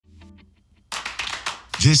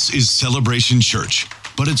This is Celebration Church,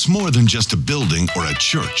 but it's more than just a building or a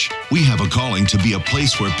church. We have a calling to be a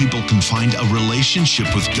place where people can find a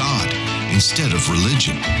relationship with God instead of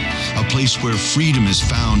religion. A place where freedom is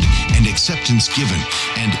found and acceptance given,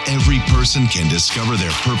 and every person can discover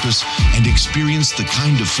their purpose and experience the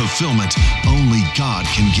kind of fulfillment only God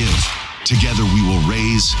can give. Together we will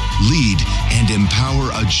raise, lead, and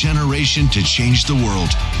empower a generation to change the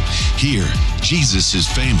world. Here, Jesus is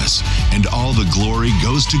famous, and all the glory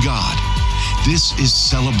goes to God. This is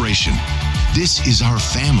Celebration. This is our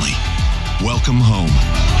family. Welcome home.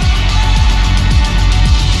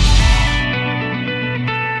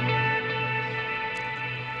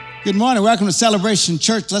 Good morning. Welcome to Celebration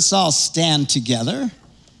Church. Let's all stand together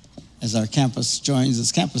as our campus joins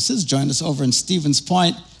us. Campuses join us over in Stevens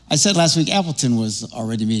Point. I said last week Appleton was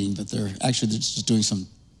already meeting, but they're just doing some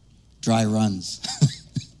dry runs,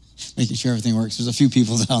 making sure everything works. There's a few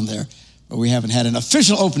people down there, but we haven't had an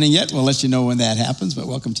official opening yet. We'll let you know when that happens, but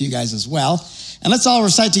welcome to you guys as well. And let's all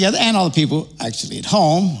recite together, and all the people actually at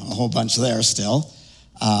home, a whole bunch there still,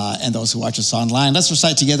 and those who watch us online. Let's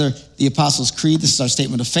recite together the Apostles' Creed. This is our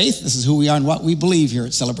statement of faith. This is who we are and what we believe here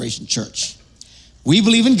at Celebration Church. We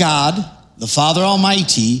believe in God, the Father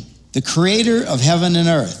Almighty, the creator of heaven and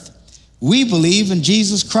earth. We believe in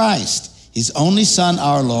Jesus Christ, his only Son,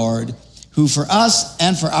 our Lord, who for us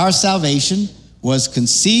and for our salvation was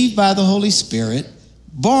conceived by the Holy Spirit,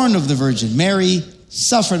 born of the Virgin Mary,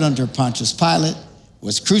 suffered under Pontius Pilate,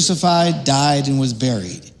 was crucified, died, and was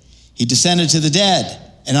buried. He descended to the dead,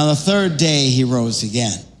 and on the third day he rose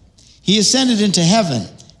again. He ascended into heaven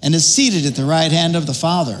and is seated at the right hand of the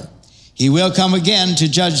Father. He will come again to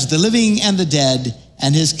judge the living and the dead,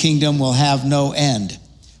 and his kingdom will have no end.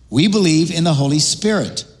 We believe in the Holy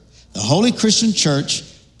Spirit, the Holy Christian Church,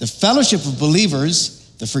 the fellowship of believers,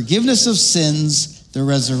 the forgiveness of sins, the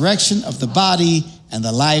resurrection of the body, and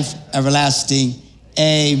the life everlasting.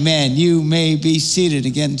 Amen. You may be seated.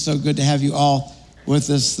 Again, so good to have you all with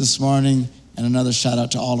us this morning. And another shout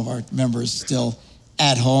out to all of our members still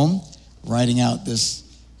at home, riding out this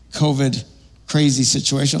COVID crazy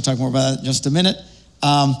situation. I'll talk more about that in just a minute.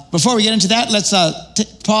 Before we get into that, let's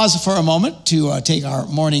pause for a moment to take our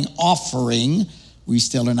morning offering. We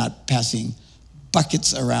still are not passing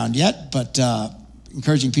buckets around yet, but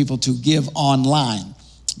encouraging people to give online.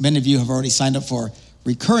 Many of you have already signed up for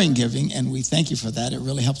recurring giving, and we thank you for that. It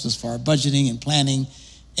really helps us for our budgeting and planning,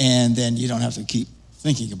 and then you don't have to keep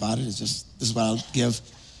thinking about it. It's just, this is what I'll give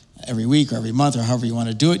every week or every month or however you want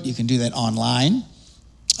to do it. You can do that online.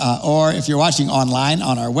 Or if you're watching online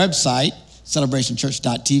on our website,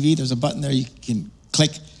 celebrationchurch.tv, there's a button there you can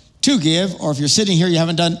click to give. Or if you're sitting here, you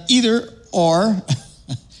haven't done either or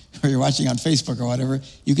you're watching on Facebook or whatever,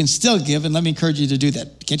 you can still give, and let me encourage you to do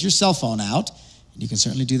that. Get your cell phone out. You can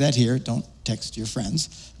certainly do that here. Don't text your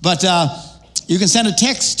friends. But you can send a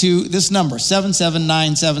text to this number,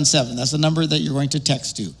 77977. That's the number that you're going to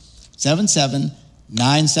text to,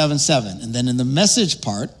 77977. And then in the message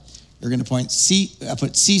part, you're going to put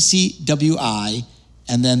CCWI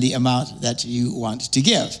and then the amount that you want to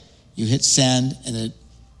give. You hit send, and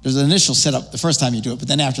there's an initial setup the first time you do it, but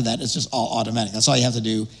then after that, it's just all automatic. That's all you have to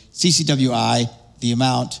do. CCWI, the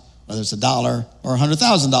amount, whether it's $1 or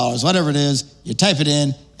 $100,000, whatever it is, you type it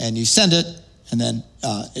in and you send it, and then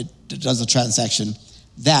it does the transaction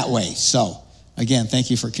that way. So again, thank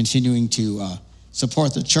you for continuing to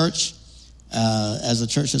support the church as the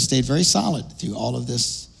church has stayed very solid through all of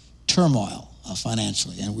this turmoil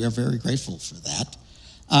financially, and we are very grateful for that.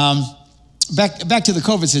 Back to the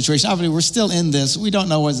COVID situation. Obviously, we're still in this. We don't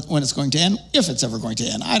know when it's going to end, if it's ever going to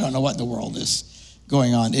end. I don't know what in the world is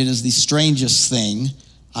going on. It is the strangest thing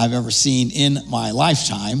I've ever seen in my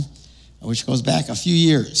lifetime, which goes back a few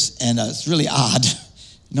years, and it's really odd.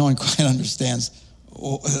 No one quite understands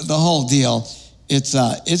the whole deal. It's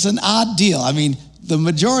an odd deal. I mean, the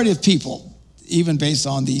majority of people, even based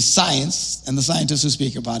on the science and the scientists who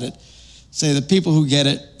speak about it, say the people who get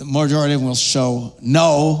it, the majority of them will show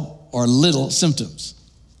no or little symptoms.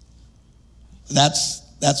 That's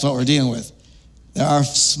what we're dealing with. There are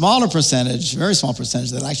smaller percentage, very small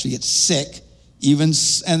percentage, that actually get sick,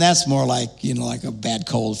 and that's more like a bad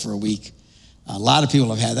cold for a week. A lot of people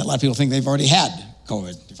have had that. A lot of people think they've already had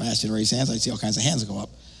COVID. If I asked you to raise hands, I'd see all kinds of hands go up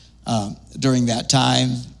during that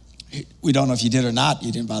time. We don't know if you did or not.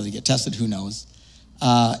 You didn't bother to get tested. Who knows?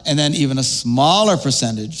 And then even a smaller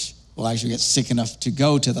percentage will actually get sick enough to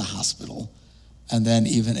go to the hospital. And then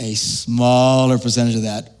even a smaller percentage of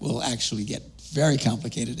that will actually get very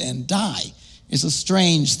complicated and die. It's a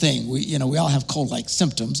strange thing. We all have cold-like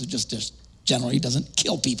symptoms. It just generally doesn't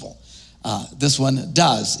kill people. This one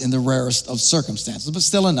does in the rarest of circumstances, but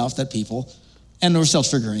still enough that people and we're still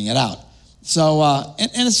figuring it out. So, and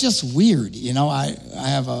it's just weird. I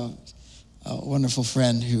have a wonderful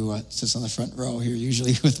friend who sits on the front row here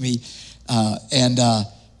usually with me, and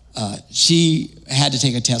she had to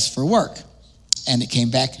take a test for work, and it came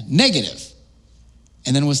back negative,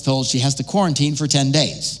 and then was told she has to quarantine for 10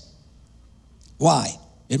 days. Why?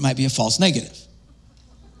 It might be a false negative.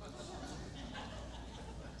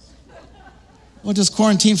 Well, just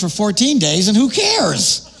quarantine for 14 days, and who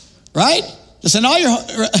cares, right? Just send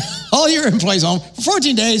all your employees home for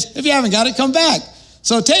 14 days. If you haven't got it, come back.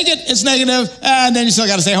 So take it, it's negative, and then you still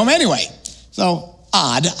got to stay home anyway. So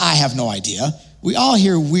odd, I have no idea. We all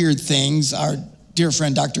hear weird things. Our dear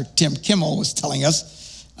friend, Dr. Tim Kimmel, was telling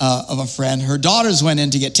us of a friend. Her daughters went in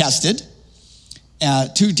to get tested.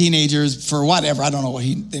 2 teenagers for whatever, I don't know what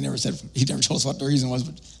he never told us what the reason was,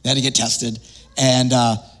 but they had to get tested. And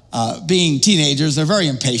being teenagers, they're very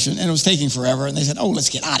impatient, and it was taking forever. And they said, let's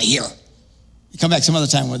get out of here. You come back some other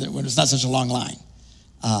time when it's not such a long line.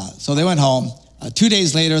 So they went home. 2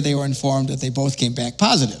 days later, they were informed that they both came back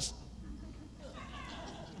positive.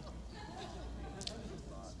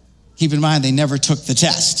 Keep in mind, they never took the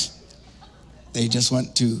test. They just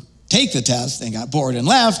went to take the test and got bored and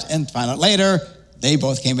left, and found out later they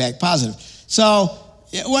both came back positive. So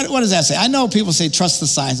what does that say? I know people say trust the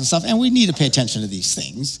science and stuff, and we need to pay attention to these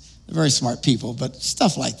things. They're very smart people, but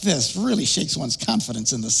stuff like this really shakes one's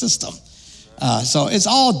confidence in the system. So it's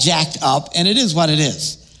all jacked up, and it is what it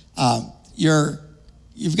is.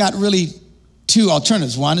 You've got really 2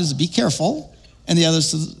 alternatives. One is to be careful, and the other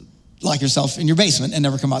is to lock yourself in your basement and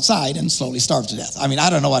never come outside and slowly starve to death. I mean, I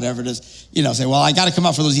don't know, whatever it is. Say, well, I got to come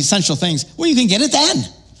out for those essential things. Well, you can get it then.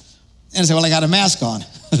 And say, well, I got a mask on.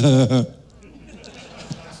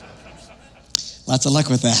 Lots of luck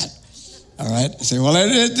with that. All right. Say, well,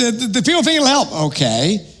 the people think it'll help.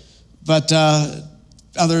 Okay. But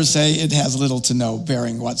others say it has little to no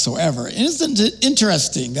bearing whatsoever. Isn't it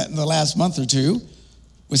interesting that in the last month or 2,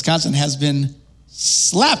 Wisconsin has been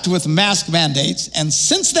slapped with mask mandates, and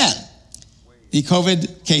since then, the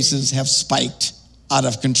COVID cases have spiked out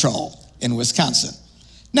of control in Wisconsin.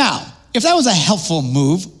 Now, if that was a helpful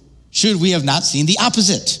move, should we have not seen the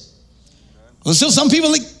opposite? Well, there's still some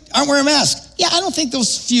people that aren't wearing masks. Yeah, I don't think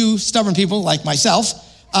those few stubborn people like myself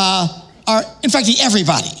are infecting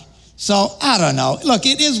everybody. So I don't know. Look,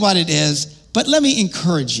 it is what it is, but let me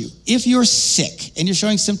encourage you. If you're sick and you're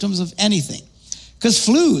showing symptoms of anything, because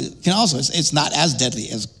flu can also, it's not as deadly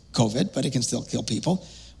as COVID, but it can still kill people,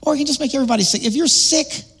 or it can just make everybody sick. If you're sick,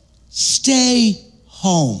 stay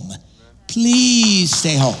home. Please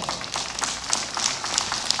stay home.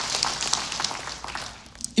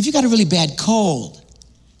 If you got a really bad cold,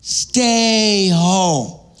 stay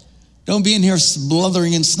home. Don't be in here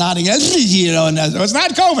bluthering and snotting. It's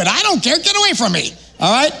not COVID. I don't care. Get away from me.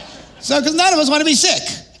 All right? So, because none of us want to be sick.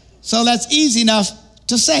 So that's easy enough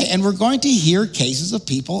to say. And we're going to hear cases of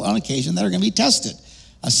people on occasion that are going to be tested.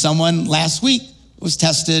 Someone last week was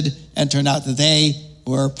tested and turned out that they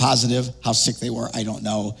were positive. How sick they were, I don't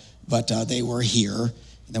know. But they were here.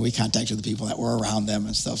 And then we contacted the people that were around them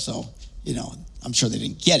and stuff. So, I'm sure they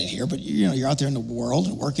didn't get it here, but you're out there in the world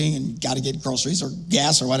and working and got to get groceries or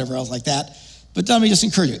gas or whatever else like that. But let me just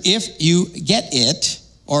encourage you, if you get it,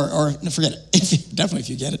 or forget it, definitely if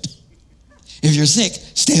you get it, if you're sick,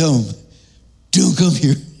 stay home. Don't come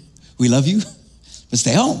here. We love you, but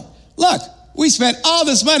stay home. Look, we spent all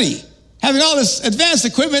this money having all this advanced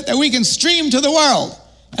equipment that we can stream to the world.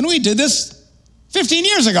 And we did this 15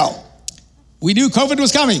 years ago. We knew COVID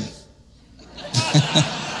was coming.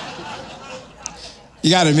 You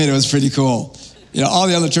got to admit, it was pretty cool. All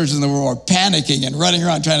the other churches in the world were panicking and running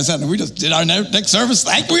around trying to set them. We just did our next service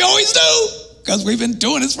like we always do because we've been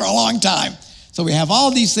doing this for a long time. So we have all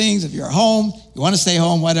these things. If you're at home, you want to stay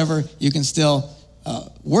home, whatever, you can still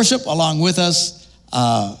worship along with us.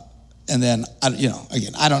 And then,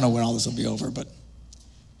 again, I don't know when all this will be over, but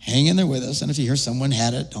hang in there with us. And if you hear someone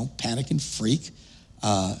had it, don't panic and freak.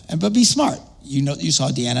 But be smart. You saw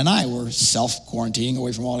Deanna and I were self-quarantining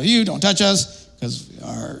away from all of you. Don't touch us. Because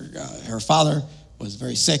her father was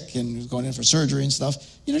very sick and was going in for surgery and stuff.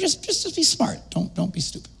 Just be smart. Don't be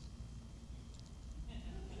stupid.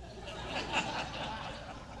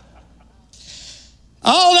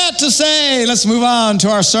 All that to say, let's move on to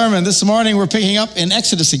our sermon. This morning we're picking up in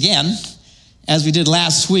Exodus again, as we did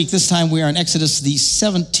last week. This time we are in Exodus, the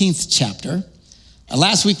 17th chapter.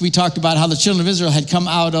 Last week we talked about how the children of Israel had come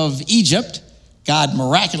out of Egypt. God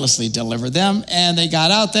miraculously delivered them, and they got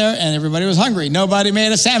out there, and everybody was hungry. Nobody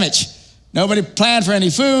made a sandwich. Nobody planned for any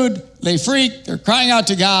food. They freaked. They're crying out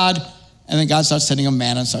to God, and then God starts sending them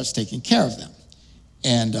manna and starts taking care of them.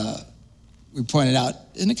 And we pointed out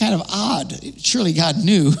isn't it kind of odd? Surely God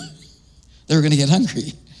knew they were going to get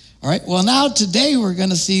hungry. All right, well, now today we're going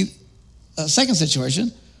to see a second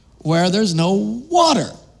situation where there's no water.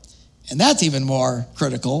 And that's even more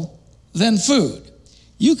critical than food.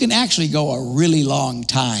 You can actually go a really long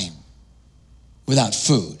time without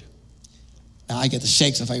food. Now, I get the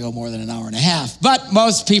shakes if I go more than an hour and a half, but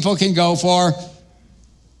most people can go for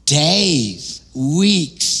days,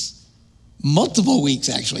 weeks, multiple weeks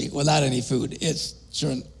actually, without any food. It's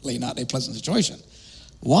certainly not a pleasant situation.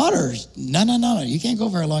 Water, no. You can't go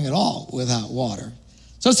very long at all without water.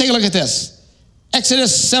 So let's take a look at this.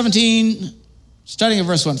 Exodus 17, starting at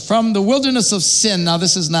verse 1. From the wilderness of Sin. Now,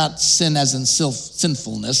 this is not sin as in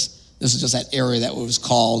sinfulness. This is just that area that was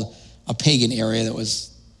called a pagan area that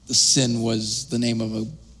was, the sin was the name of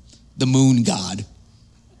the moon god.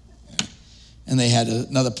 And they had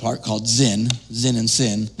another part called Zin and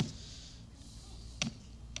Sin.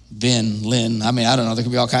 Bin, Lin, I don't know, there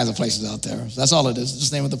could be all kinds of places out there. So that's all it is,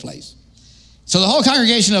 just the name of the place. So the whole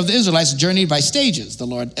congregation of the Israelites journeyed by stages,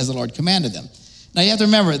 as the Lord commanded them. Now you have to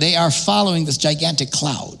remember, they are following this gigantic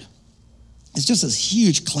cloud. It's just this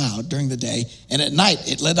huge cloud during the day, and at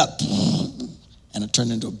night it lit up, and it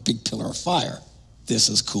turned into a big pillar of fire. This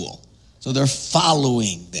is cool. So they're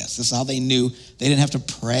following this. This is how they knew. They didn't have to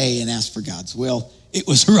pray and ask for God's will. It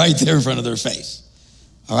was right there in front of their face.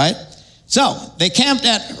 All right? So they camped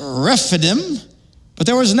at Rephidim, but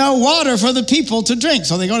there was no water for the people to drink.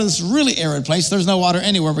 So they go to this really arid place. There's no water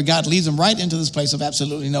anywhere, but God leads them right into this place of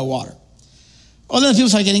absolutely no water. Well, then the people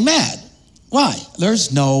start getting mad. Why?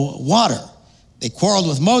 There's no water. They quarreled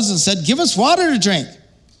with Moses and said, give us water to drink.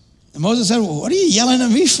 And Moses said, well, what are you yelling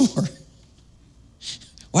at me for?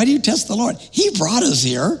 Why do you test the Lord? He brought us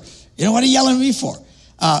here. What are you yelling at me for?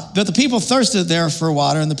 But the people thirsted there for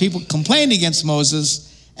water, and the people complained against Moses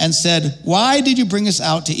and said, why did you bring us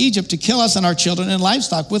out to Egypt to kill us and our children and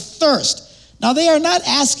livestock with thirst? Now, they are not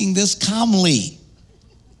asking this calmly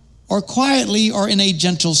or quietly or in a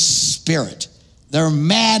gentle spirit. They're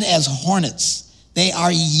mad as hornets. They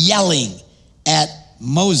are yelling at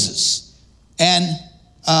Moses. And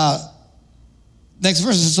next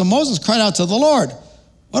verse says, so Moses cried out to the Lord,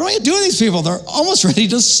 what do I do with these people? They're almost ready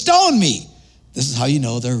to stone me. This is how you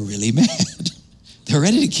know they're really mad. They're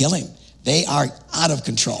ready to kill him. They are out of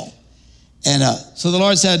control. And so the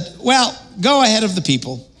Lord said, well, go ahead of the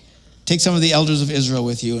people. Take some of the elders of Israel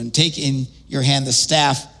with you and take in your hand the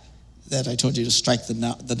staff that I told you to strike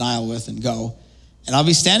the Nile with and go. And I'll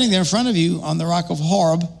be standing there in front of you on the rock of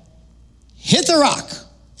Horeb. Hit the rock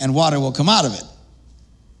and water will come out of it.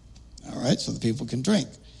 All right, so the people can drink.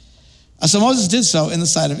 So Moses did so in the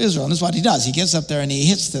sight of Israel. And this is what he does. He gets up there and he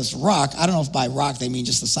hits this rock. I don't know if by rock they mean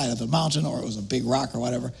just the side of the mountain or it was a big rock or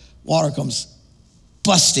whatever. Water comes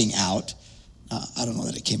busting out. I don't know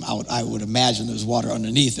that it came out. I would imagine there's water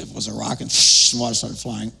underneath if it was a rock and water started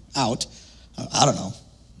flying out. I don't know.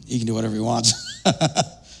 He can do whatever he wants.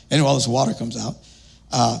 Anyway, all this water comes out.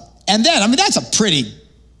 And then, that's a pretty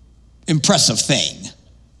impressive thing.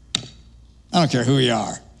 I don't care who you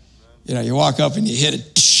are. You walk up and you hit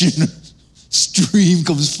it, stream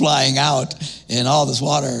comes flying out and all this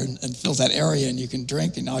water and fills that area and you can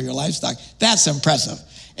drink and all your livestock. That's impressive.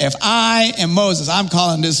 If I am Moses, I'm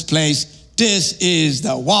calling this place, this is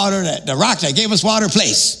the rock that gave us water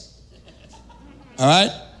place. All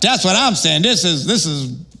right? That's what I'm saying. This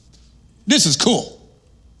is cool.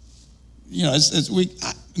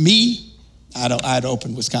 I'd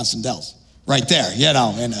open Wisconsin Dells right there,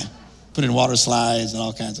 and put in water slides and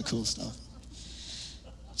all kinds of cool stuff.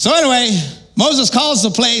 So anyway, Moses calls the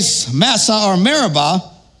place Massah or Meribah,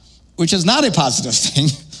 which is not a positive thing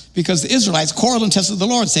because the Israelites quarreled and tested the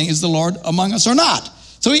Lord, saying, is the Lord among us or not?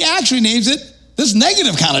 So he actually names it this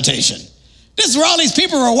negative connotation. This is where all these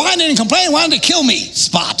people were whining and complaining, wanting to kill me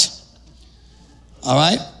spot. All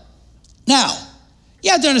right? Now,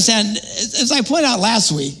 you have to understand, as I pointed out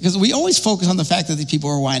last week, because we always focus on the fact that these people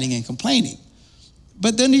were whining and complaining.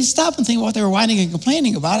 But then you stop and think about what they were whining and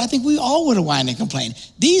complaining about. I think we all would have whined and complained.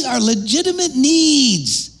 These are legitimate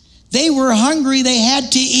needs. They were hungry. They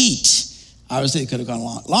had to eat. Obviously, it could have gone a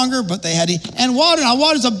lot longer, but they had to eat. And water. Now,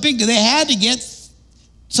 water's a big deal. They had to get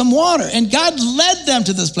some water. And God led them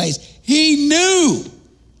to this place. He knew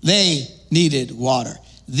they needed water.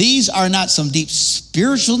 These are not some deep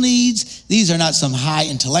spiritual needs. These are not some high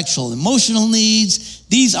intellectual, emotional needs.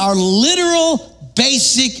 These are literal,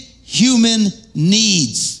 basic human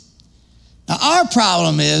needs. Now, our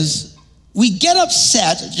problem is we get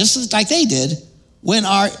upset, just like they did, when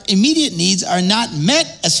our immediate needs are not met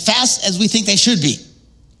as fast as we think they should be.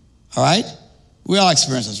 All right? We all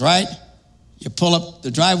experience this, right? You pull up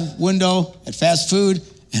the drive window at fast food,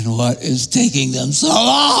 And what is taking them so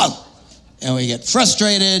long? And we get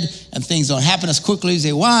frustrated, and things don't happen as quickly as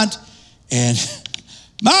they want. And,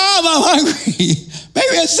 Mom, I'm hungry.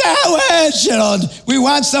 Maybe a sandwich. And we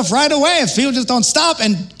want stuff right away. If people just don't stop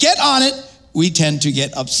and get on it, we tend to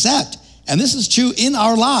get upset. And this is true in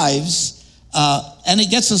our lives, and it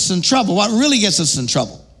gets us in trouble. What really gets us in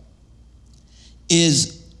trouble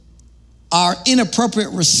is our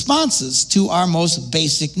inappropriate responses to our most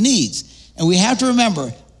basic needs. And we have to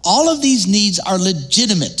remember, all of these needs are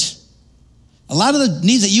legitimate. A lot of the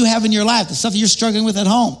needs that you have in your life, the stuff that you're struggling with at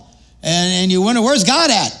home, and you wonder, where's God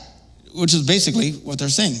at? Which is basically what they're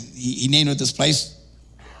saying. He named it this place.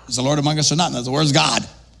 Is the Lord among us or not? And where's God?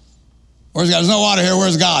 Where's God? There's no water here.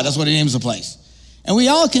 Where's God? That's what he names the place. And we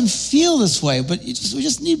all can feel this way, but we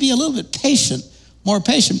just need to be a little bit patient, more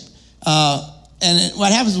patient. And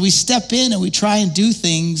what happens is we step in and we try and do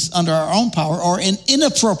things under our own power or in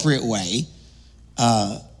inappropriate way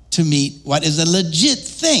to meet what is a legit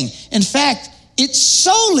thing. In fact, it's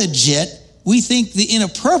so legit, we think the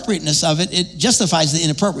inappropriateness of it justifies the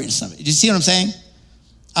inappropriateness of it. Do you see what I'm saying?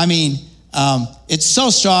 I mean, it's so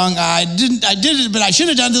strong. I did it, but I should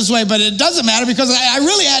have done it this way, but it doesn't matter because I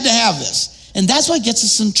really had to have this. And that's what gets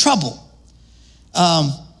us in trouble. I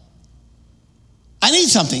need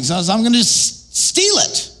something, so I'm going to just steal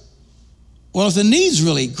it. Well, if the need's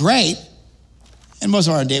really great, and most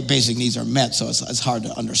of our basic needs are met, so it's hard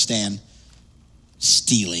to understand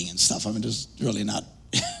stealing and stuff. I mean, there's really not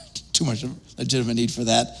too much of a legitimate need for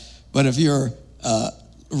that. But if you're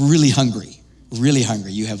really hungry,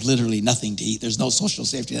 you have literally nothing to eat. There's no social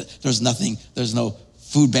safety net. There's nothing. There's no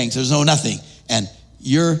food banks. There's no nothing. And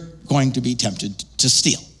you're going to be tempted to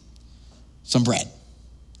steal some bread,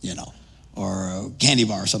 or a candy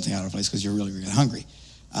bar or something out of place because you're really, really hungry.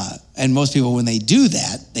 And most people, when they do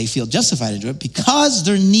that, they feel justified to do it because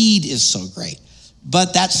their need is so great.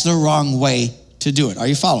 But that's the wrong way to do it. Are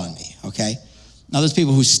you following me? Okay. Now, there's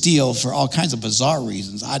people who steal for all kinds of bizarre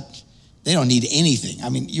reasons. They don't need anything. I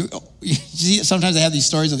mean, you see, sometimes they have these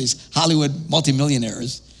stories of these Hollywood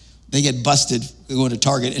multimillionaires. They get busted going to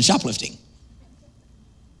Target and shoplifting.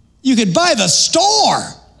 You could buy the store.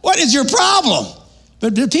 What is your problem?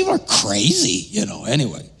 But people are crazy,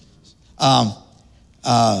 anyway. I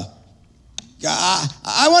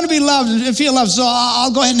want to be loved and feel loved, so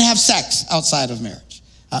I'll go ahead and have sex outside of marriage.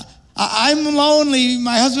 I'm lonely.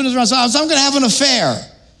 My husband is around, so I'm going to have an affair.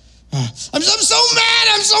 I'm so mad.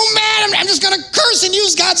 I'm just going to curse and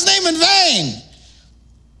use God's name in vain,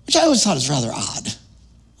 which I always thought was rather odd.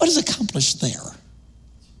 What is accomplished there?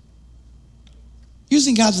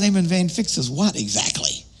 Using God's name in vain fixes what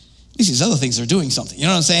exactly? At least these other things are doing something. You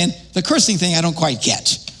know what I'm saying? The cursing thing I don't quite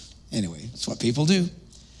get. Anyway, that's what people do.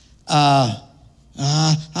 I'm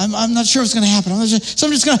not sure what's going to happen. I'm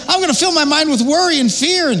going to fill my mind with worry and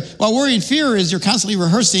fear. And while worry and fear is you're constantly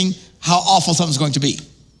rehearsing how awful something's going to be.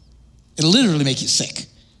 It'll literally make you sick.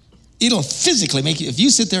 It'll physically make you, if you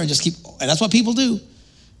sit there and just keep, and that's what people do.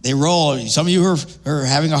 They roll. Some of you are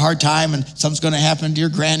having a hard time and something's going to happen to your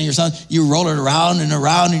granny or something. You roll it around and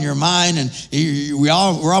around in your mind. And we're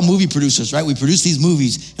all movie producers, right? We produce these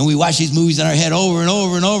movies and we watch these movies in our head over and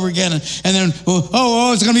over and over again. And then,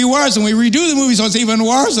 it's going to be worse. And we redo the movie so it's even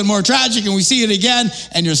worse and more tragic. And we see it again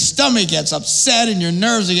and your stomach gets upset and your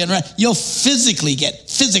nerves are getting right. You'll get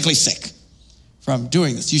physically sick from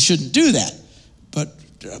doing this. You shouldn't do that. But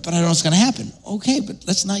I don't know what's going to happen. Okay, but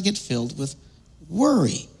let's not get filled with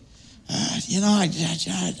worry. I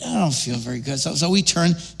don't feel very good. So we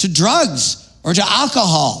turn to drugs or to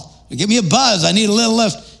alcohol. Give me a buzz. I need a little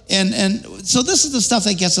lift. And so this is the stuff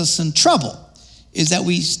that gets us in trouble, is that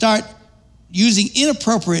we start using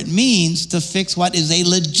inappropriate means to fix what is a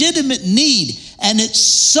legitimate need. And it's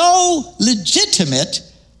so legitimate,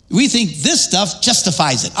 we think this stuff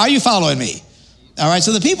justifies it. Are you following me? All right,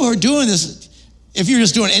 so the people who are doing this, if you're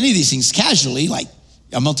just doing any of these things casually, like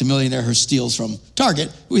a multimillionaire who steals from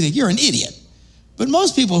Target, we think you're an idiot. But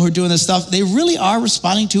most people who are doing this stuff, they really are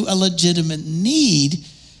responding to a legitimate need,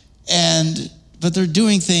 but they're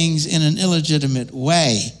doing things in an illegitimate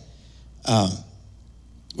way.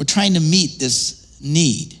 We're trying to meet this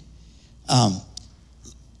need.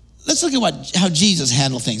 Let's look at how Jesus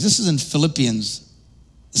handled things. This is in Philippians,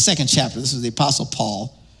 the 2nd chapter. This is the Apostle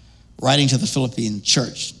Paul writing to the Philippian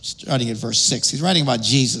church, starting at verse 6. He's writing about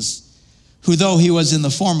Jesus, who, though he was in the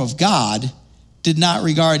form of God, did not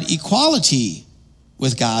regard equality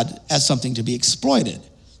with God as something to be exploited,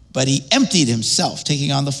 but he emptied himself,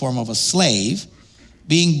 taking on the form of a slave,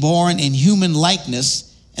 being born in human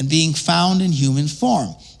likeness and being found in human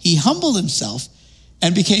form. He humbled himself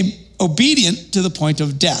and became obedient to the point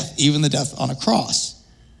of death, even the death on a cross.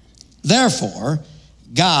 Therefore,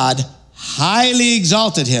 God highly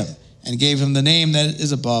exalted him and gave him the name that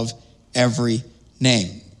is above every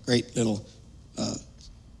name. Great little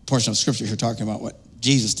portion of scripture here talking about what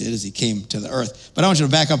Jesus did as he came to the earth. But I want you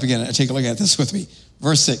to back up again and take a look at this with me.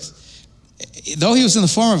 Verse 6. Though he was in the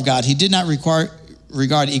form of God, he did not regard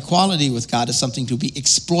equality with God as something to be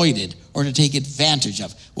exploited or to take advantage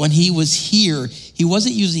of. When he was here, he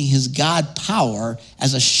wasn't using his God power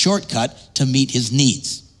as a shortcut to meet his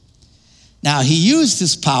needs. Now, he used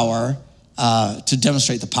his power to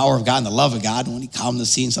demonstrate the power of God and the love of God. And when he calmed the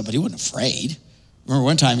sea and stuff, but he wasn't afraid. Remember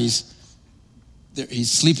one time he's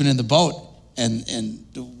sleeping in the boat and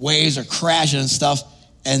the waves are crashing and stuff.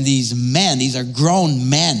 And these men, these are grown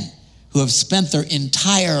men who have spent their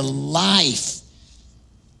entire life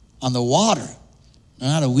on the water. They're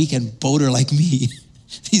not a weekend boater like me.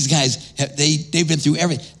 These guys, they've been through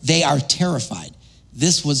everything. They are terrified.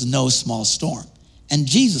 This was no small storm. And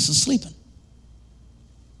Jesus is sleeping.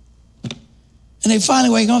 And they finally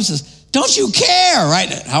wake up and says, don't you care,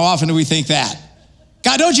 right? How often do we think that?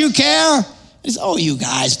 God, don't you care? He says, oh, you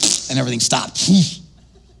guys, and everything stopped.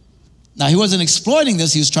 Now, he wasn't exploiting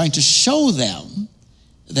this. He was trying to show them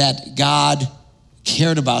that God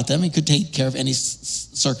cared about them. He could take care of any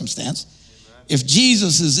circumstance. Amen. If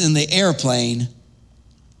Jesus is in the airplane,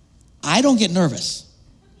 I don't get nervous.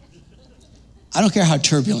 I don't care how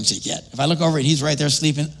turbulent you get. If I look over and he's right there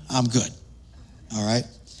sleeping, I'm good. All right?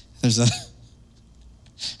 In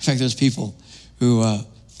fact, there's people who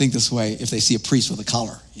think this way if they see a priest with a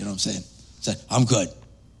collar. You know what I'm saying? Say, I'm good.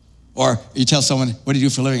 Or you tell someone, what do you do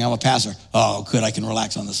for a living? I'm a pastor. Oh, good, I can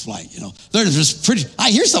relax on this flight. You know, they're just pretty.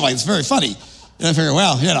 I hear something that's very funny. And I figure,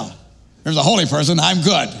 well, you know, there's a holy person. I'm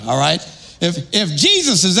good. All right. If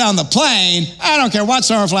Jesus is on the plane, I don't care what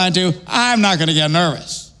star we're flying to. I'm not going to get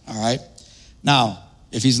nervous. All right. Now,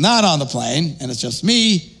 if he's not on the plane and it's just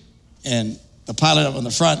me and the pilot up in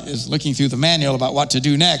the front is looking through the manual about what to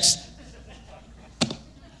do next,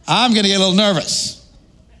 I'm going to get a little nervous.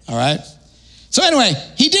 All right. So anyway,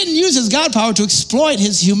 he didn't use his God power to exploit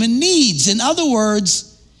his human needs. In other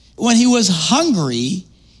words, when he was hungry,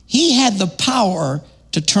 he had the power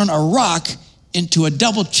to turn a rock into a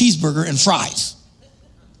double cheeseburger and fries.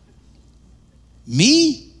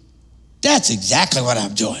 Me? That's exactly what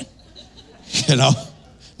I'm doing. You know,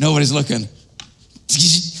 nobody's looking.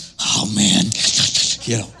 Oh man,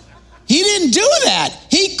 you know. He didn't do that.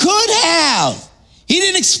 He could have. He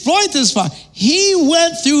didn't exploit this power. He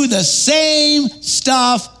went through the same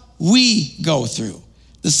stuff we go through.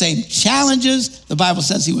 The same challenges. The Bible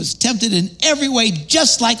says he was tempted in every way,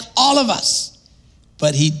 just like all of us.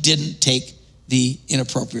 But he didn't take the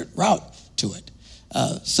inappropriate route to it.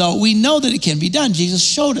 So we know that it can be done. Jesus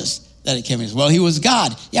showed us that it can be done. Well, he was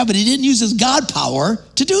God. Yeah, but he didn't use his God power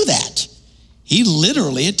to do that. He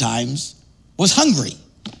literally at times was hungry.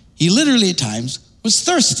 He literally at times was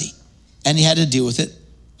thirsty. And he had to deal with it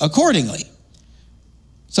accordingly.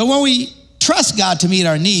 So when we trust God to meet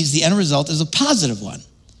our needs, the end result is a positive one.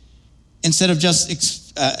 Instead of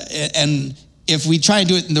just, and if we try and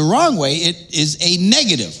do it in the wrong way, it is a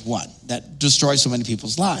negative one that destroys so many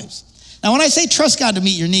people's lives. Now, when I say trust God to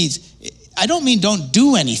meet your needs, I don't mean don't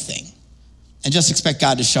do anything and just expect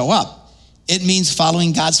God to show up. It means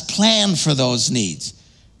following God's plan for those needs.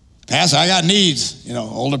 Pastor, I got needs. You know,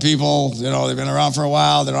 older people, you know, they've been around for a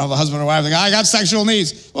while. They don't have a husband or wife. They go, I got sexual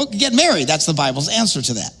needs. Well, get married. That's the Bible's answer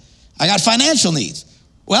to that. I got financial needs.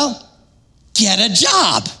 Well, get a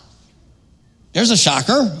job. There's a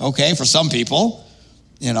shocker, okay, for some people.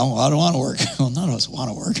 You know, well, I don't want to work. Well, none of us want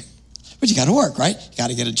to work. But you got to work, right? You got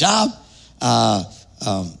to get a job.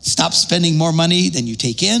 Stop spending more money than you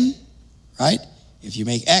take in, right? If you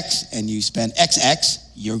make X and you spend XX,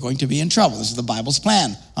 you're going to be in trouble. This is the Bible's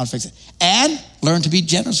plan on fixing it. And learn to be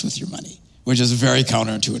generous with your money, which is very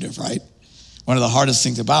counterintuitive, right? One of the hardest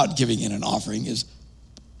things about giving in an offering is,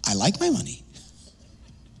 I like my money.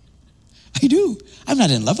 I do. I'm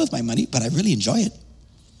not in love with my money, but I really enjoy it.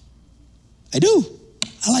 I do.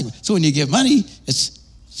 I like it. So when you give money, it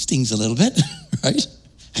stings a little bit, right?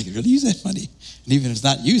 I could really use that money. And even if it's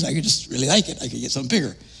not used, I could just really like it. I could get something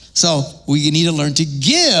bigger. So we need to learn to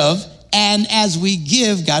give, and as we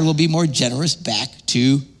give, God will be more generous back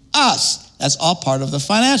to us. That's all part of the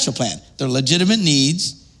financial plan. They're legitimate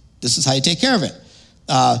needs. This is how you take care of it.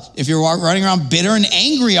 If you're running around bitter and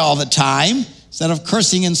angry all the time, instead of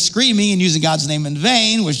cursing and screaming and using God's name in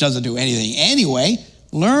vain, which doesn't do anything anyway,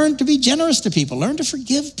 learn to be generous to people. Learn to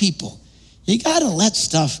forgive people. You got to let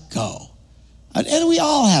stuff go. And we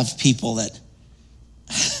all have people that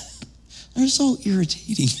they're so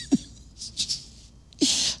irritating.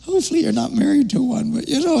 Hopefully you're not married to one, but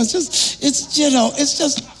it's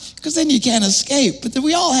just because then you can't escape. But then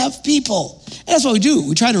we all have people. And that's what we do.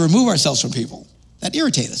 We try to remove ourselves from people that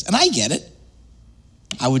irritate us. And I get it.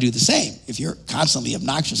 I would do the same. If you're constantly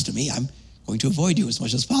obnoxious to me, I'm going to avoid you as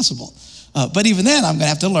much as possible. But even then, I'm going to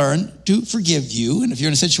have to learn to forgive you. And if you're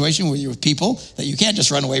in a situation where you're with people that you can't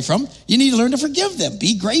just run away from, you need to learn to forgive them.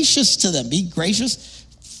 Be gracious to them. Be gracious.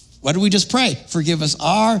 What did we just pray? Forgive us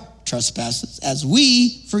our trespasses as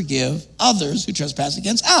we forgive others who trespass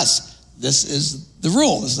against us. This is the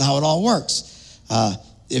rule. This is how it all works.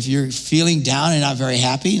 If you're feeling down and not very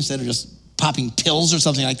happy, instead of just popping pills or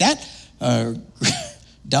something like that,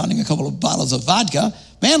 downing a couple of bottles of vodka,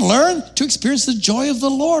 man, learn to experience the joy of the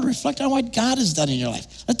Lord. Reflect on what God has done in your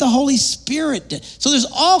life. Let the Holy Spirit do. So there's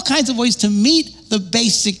all kinds of ways to meet the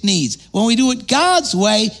basic needs. When we do it God's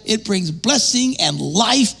way, it brings blessing and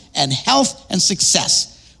life and health and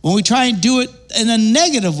success. When we try and do it in a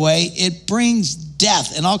negative way, it brings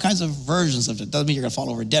death and all kinds of versions of it. Doesn't mean you're going to fall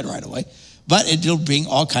over dead right away, but it'll bring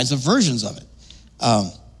all kinds of versions of it.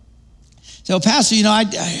 So, Pastor,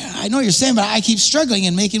 I know what you're saying, but I keep struggling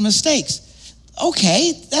and making mistakes.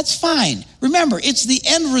 Okay, that's fine. Remember, it's the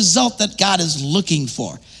end result that God is looking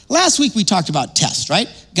for. Last week we talked about tests, right?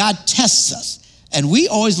 God tests us, and we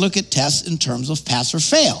always look at tests in terms of pass or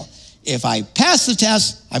fail. If I pass the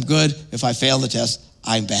test, I'm good. If I fail the test,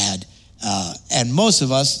 I'm bad. And most of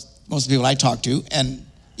the people I talk to, and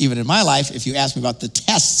even in my life, if you ask me about the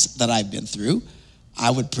tests that I've been through, I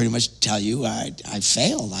would pretty much tell you I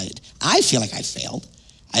failed. I feel like I failed.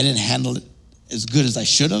 I didn't handle it as good as I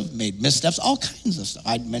should have, made missteps, all kinds of stuff.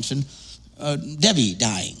 I mentioned Debbie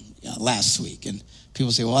dying last week, and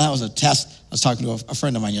people say, well, that was a test. I was talking to a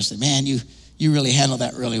friend of mine yesterday. Man, you really handled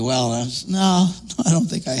that really well. And I was, no, I don't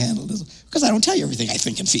think I handled this. Because I don't tell you everything I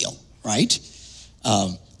think and feel, right?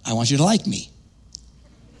 I want you to like me.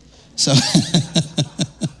 So, I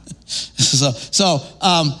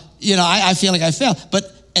feel like I failed.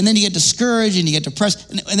 And then you get discouraged and you get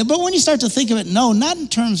depressed. But when you start to think of it, no, not in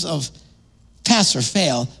terms of pass or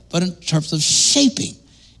fail, but in terms of shaping.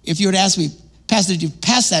 If you were to ask me, Pastor, did you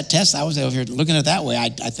pass that test? I would say, if you're looking at it that way, I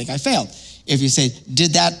think I failed. If you say,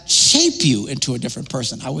 did that shape you into a different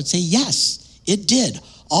person? I would say, yes, it did.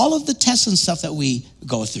 All of the tests and stuff that we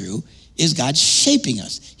go through is God shaping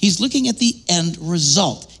us. He's looking at the end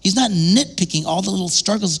result. He's not nitpicking all the little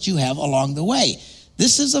struggles that you have along the way.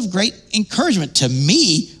 This is of great encouragement to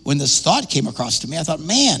me. When this thought came across to me, I thought,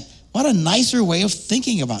 man, what a nicer way of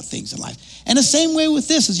thinking about things in life. And the same way with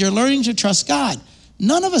this, as you're learning to trust God.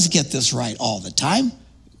 None of us get this right all the time.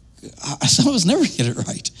 Some of us never get it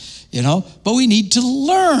right, but we need to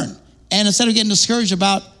learn. And instead of getting discouraged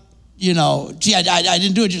about, I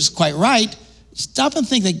didn't do it just quite right, stop and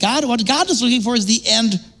think that what God is looking for is the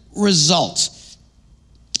end result.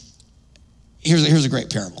 Here's a great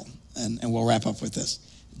parable, and we'll wrap up with this.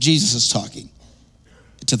 Jesus is talking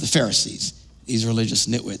to the Pharisees, these religious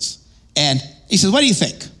nitwits. And he says, what do you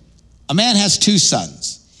think? A man has 2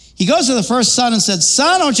 sons. He goes to the first son and said,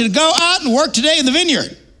 son, I want you to go out and work today in the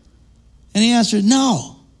vineyard. And he answered,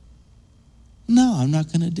 no, I'm not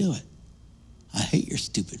going to do it. I hate your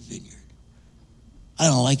stupid vineyard. I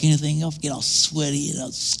don't like anything else. Get all sweaty and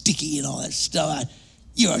all sticky and all that stuff.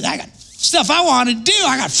 I got stuff I want to do.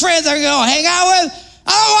 I got friends I can go hang out with.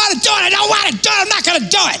 I don't want to do it. I don't want to do it. I'm not going to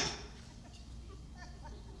do it.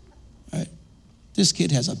 All right. This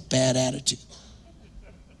kid has a bad attitude.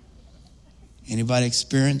 Anybody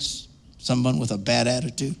experience someone with a bad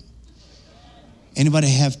attitude? Anybody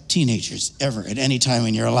have teenagers ever at any time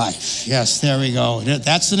in your life? Yes, there we go.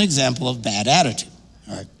 That's an example of bad attitude.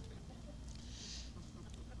 All right.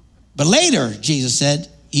 But later, Jesus said,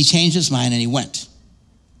 he changed his mind and he went.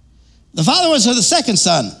 The father went to the second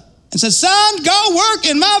son and said, son, go work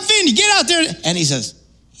in my vineyard. Get out there. And he says,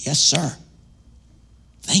 yes, sir.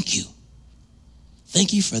 Thank you.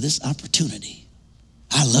 Thank you for this opportunity.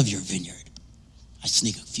 I love your vineyard. I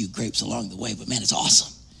sneak a few grapes along the way, but man, it's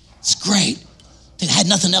awesome. It's great. I had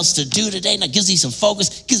nothing else to do today, and it gives me some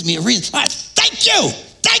focus, gives me a reason. All right, thank you.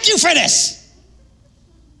 Thank you for this.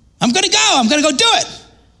 I'm going to go. I'm going to go do it.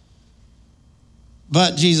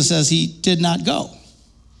 But Jesus says he did not go.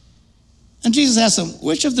 And Jesus asked them,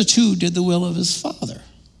 which of the 2 did the will of his father?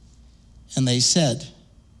 And they said,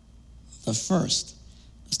 the first.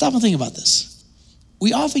 Stop and think about this.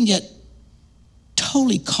 We often get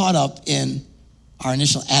totally caught up in our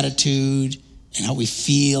initial attitude and how we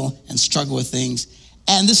feel and struggle with things.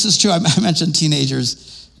 And this is true. I mentioned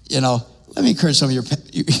teenagers. Let me encourage some of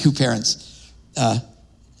you parents.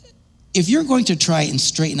 If you're going to try and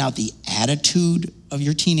straighten out the attitude of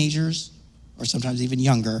your teenagers, or sometimes even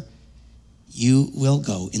younger, you will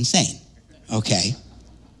go insane, okay?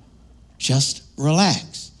 Just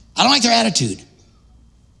relax. I don't like their attitude.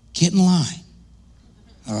 Get in line,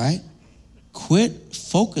 all right? Quit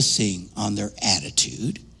focusing on their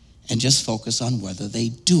attitude and just focus on whether they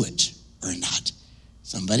do it or not.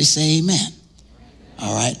 Somebody say amen.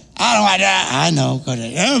 All right? I don't want that. I know. Go to,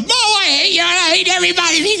 I hate you and I hate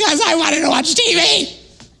everybody because I wanted to watch TV.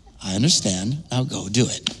 I understand. Now go do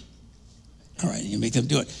it. All right, you make them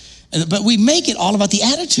do it. But we make it all about the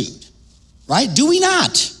attitude, right? Do we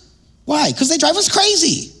not? Why? Because they drive us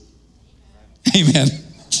crazy. Amen.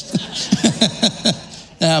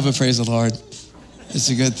 Yeah, but praise the Lord. It's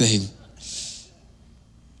a good thing.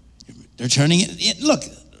 They're turning it. Look,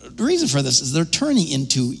 the reason for this is they're turning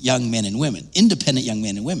into young men and women, independent young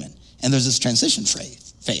men and women. And there's this transition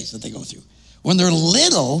phase that they go through. When they're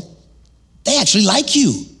little, they actually like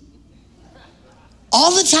you.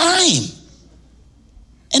 All the time.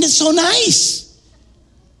 And it's so nice.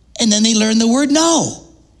 And then they learn the word no.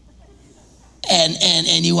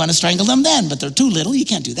 And you want to strangle them then, but they're too little. You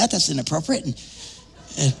can't do that. That's inappropriate.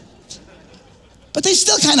 But they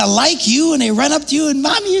still kind of like you, and they run up to you, and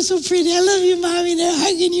Mommy, you're so pretty. I love you, Mommy. And they're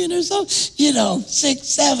hugging you, and they're so, 6,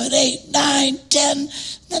 7, 8, 9, 10,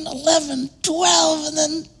 then 11, 12, and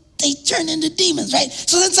then they turn into demons, right?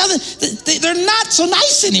 So then they're not so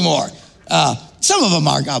nice anymore. Some of them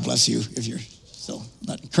are, God bless you, if you're still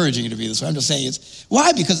not encouraging you to be this way. I'm just saying it's,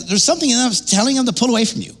 why? Because there's something in them that's telling them to pull away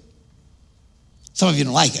from you. Some of you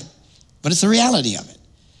don't like it, but it's the reality of it.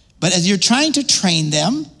 But as you're trying to train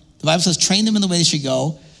them, the Bible says train them in the way they should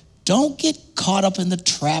go. Don't get caught up in the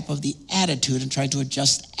trap of the attitude and try to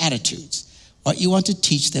adjust attitudes. What you want to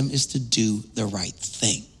teach them is to do the right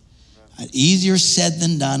thing. Easier said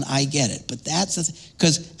than done, I get it. But that's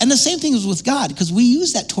and the same thing is with God, because we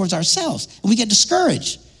use that towards ourselves and we get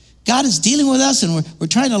discouraged. God is dealing with us and we're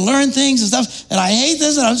trying to learn things and stuff, and I hate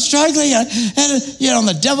this and I'm struggling, and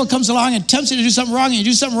the devil comes along and tempts you to do something wrong, and you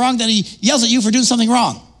do something wrong, then he yells at you for doing something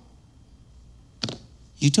wrong.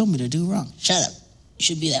 You told me to do wrong. Shut up. You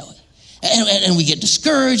should be that way. And we get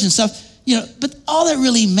discouraged and stuff, but all that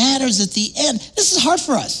really matters at the end, this is hard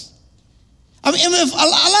for us. I mean, if a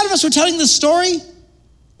lot of us were telling this story,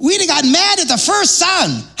 we'd have gotten mad at the first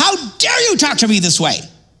son. How dare you talk to me this way?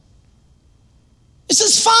 It's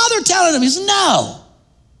his father telling him. He says, no.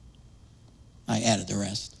 I added the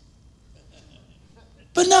rest.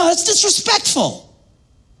 But no, it's disrespectful.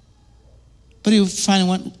 But he finally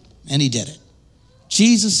went and he did it.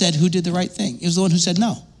 Jesus said, who did the right thing? It was the one who said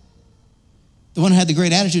no. The one who had the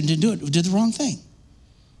great attitude and didn't do it, who did the wrong thing.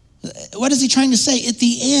 What is he trying to say? At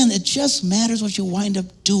the end, it just matters what you wind up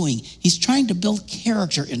doing. He's trying to build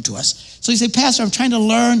character into us. So you say, Pastor, I'm trying to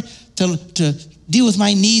learn to deal with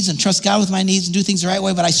my needs and trust God with my needs and do things the right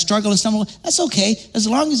way, but I struggle and stumble. That's okay. As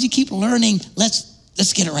long as you keep learning,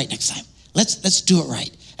 let's get it right next time. Let's do it right.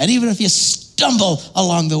 And even if you stumble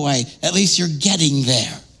along the way, at least you're getting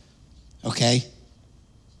there. Okay?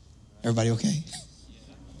 Everybody okay?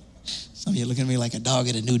 Some of you looking at me like a dog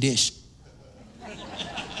at a new dish.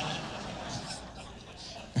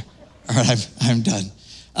 All right, I'm done.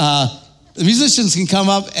 The musicians can come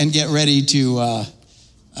up and get ready to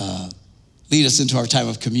lead us into our time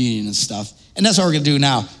of communion and stuff. And that's what we're going to do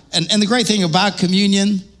now. And the great thing about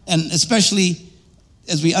communion, and especially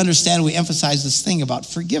as we understand, we emphasize this thing about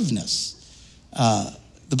forgiveness.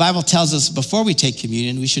 The Bible tells us before we take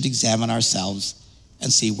communion, we should examine ourselves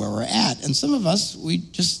and see where we're at. And some of us, we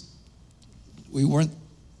weren't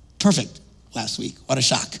perfect last week. What a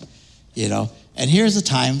shock, And here's the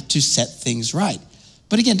time to set things right.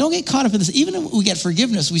 But again, don't get caught up in this. Even if we get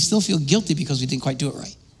forgiveness, we still feel guilty because we didn't quite do it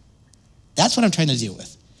right. That's what I'm trying to deal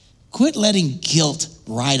with. Quit letting guilt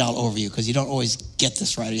ride all over you because you don't always get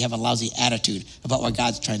this right, or you have a lousy attitude about what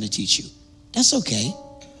God's trying to teach you. That's okay,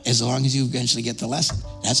 as long as you eventually get the lesson.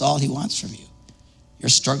 That's all he wants from you. Your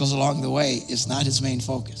struggles along the way is not his main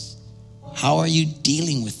focus. How are you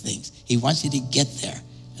dealing with things? He wants you to get there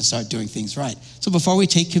and start doing things right. So before we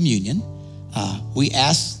take communion, we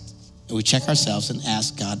check ourselves and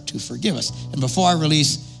ask God to forgive us. And before I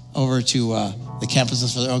release over to the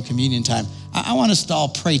campuses for their own communion time, I want us to all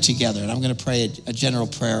pray together. And I'm going to pray a general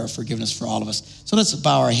prayer of forgiveness for all of us. So let's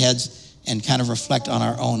bow our heads and kind of reflect on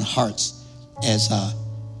our own hearts.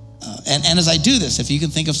 And as I do this, if you can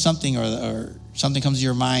think of something or something comes to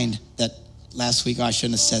your mind that last week, I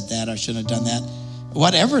shouldn't have said that, I shouldn't have done that.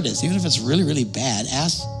 Whatever it is, even if it's really, really bad,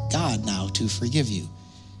 ask God now to forgive you.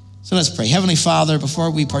 So let's pray. Heavenly Father,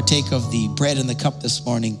 before we partake of the bread and the cup this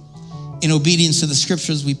morning, in obedience to the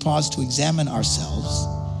scriptures, we pause to examine ourselves.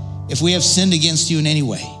 If we have sinned against you in any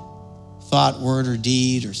way, thought, word, or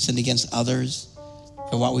deed, or sinned against others,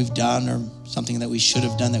 or what we've done, or something that we should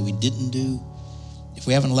have done that we didn't do, If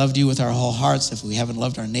we haven't loved you with our whole hearts, if we haven't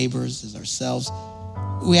loved our neighbors as ourselves,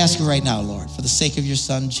 we ask you right now, Lord, for the sake of your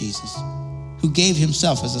son, Jesus, who gave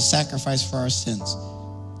himself as a sacrifice for our sins,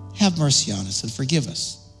 have mercy on us and forgive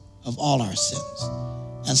us of all our sins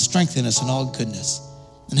and strengthen us in all goodness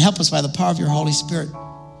and help us by the power of your Holy Spirit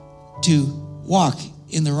to walk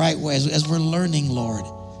in the right way as we're learning, Lord.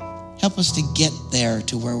 Help us to get there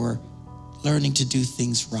to where we're learning to do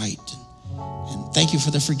things right. And thank you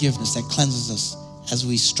for the forgiveness that cleanses us as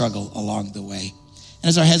we struggle along the way. And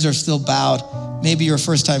as our heads are still bowed, maybe you're a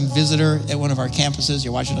first-time visitor at one of our campuses.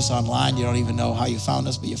 You're watching us online. You don't even know how you found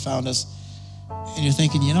us, but you found us. And you're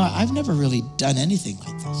thinking, I've never really done anything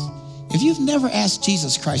like this. If you've never asked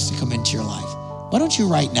Jesus Christ to come into your life, why don't you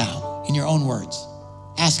right now, in your own words,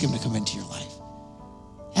 ask him to come into your life.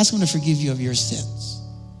 Ask him to forgive you of your sins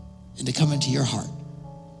and to come into your heart.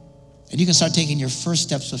 And you can start taking your first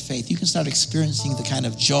steps of faith. You can start experiencing the kind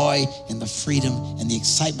of joy and the freedom and the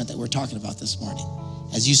excitement that we're talking about this morning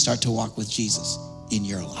as you start to walk with Jesus in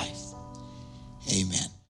your life. Amen.